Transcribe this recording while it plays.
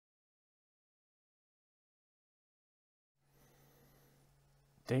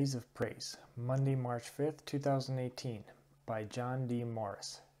Days of Praise, Monday, March 5th, 2018, by John D.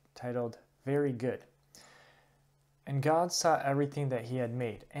 Morris, titled Very Good. And God saw everything that he had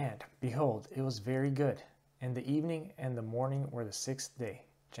made, and, behold, it was very good. And the evening and the morning were the sixth day.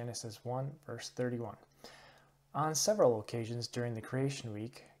 Genesis 1, verse 31. On several occasions during the creation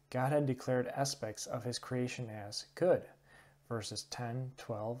week, God had declared aspects of his creation as good, verses 10,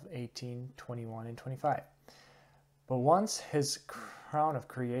 12, 18, 21, and 25. But once his crown of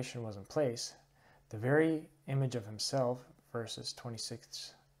creation was in place, the very image of himself, verses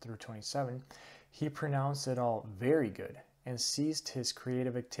 26 through 27, he pronounced it all very good and ceased his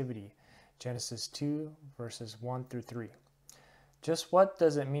creative activity, Genesis 2, verses 1 through 3. Just what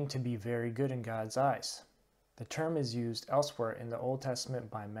does it mean to be very good in God's eyes? The term is used elsewhere in the Old Testament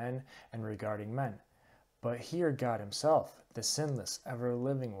by men and regarding men. But here God himself, the sinless,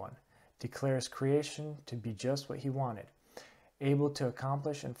 ever-living one, declares creation to be just what he wanted, able to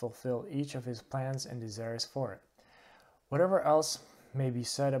accomplish and fulfill each of his plans and desires for it. Whatever else may be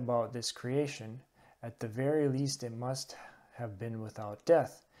said about this creation, at the very least it must have been without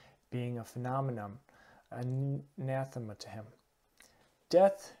death, being a phenomenon, an anathema to him.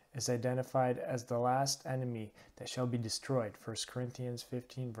 Death is identified as the last enemy that shall be destroyed, 1 Corinthians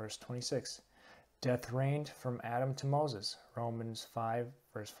 15, verse 26. Death reigned from Adam to Moses, Romans 5,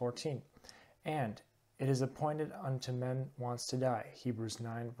 verse 14. And it is appointed unto men once to die, Hebrews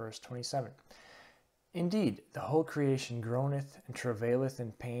 9, verse 27. Indeed, the whole creation groaneth and travaileth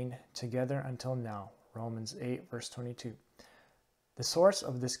in pain together until now, Romans 8, verse 22. The source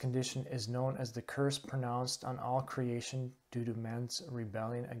of this condition is known as the curse pronounced on all creation due to man's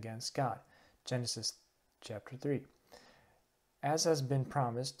rebellion against God, Genesis chapter 3. As has been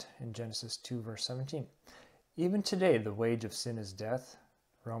promised in Genesis 2, verse 17. Even today the wage of sin is death,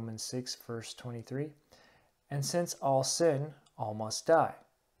 Romans 6, verse 23. And since all sin, all must die.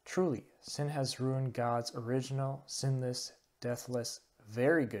 Truly, sin has ruined God's original, sinless, deathless,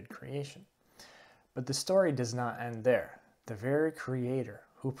 very good creation. But the story does not end there. The very Creator,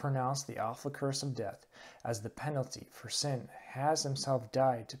 who pronounced the awful curse of death as the penalty for sin, has himself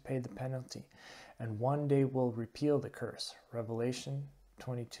died to pay the penalty, and one day will repeal the curse, Revelation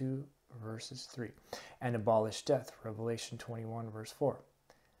 22, verses 3, and abolish death, Revelation 21, verse 4.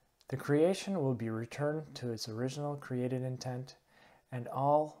 The creation will be returned to its original created intent, and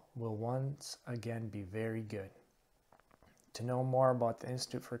all will once again be very good. To know more about the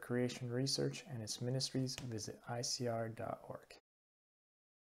Institute for Creation Research and its ministries, visit icr.org.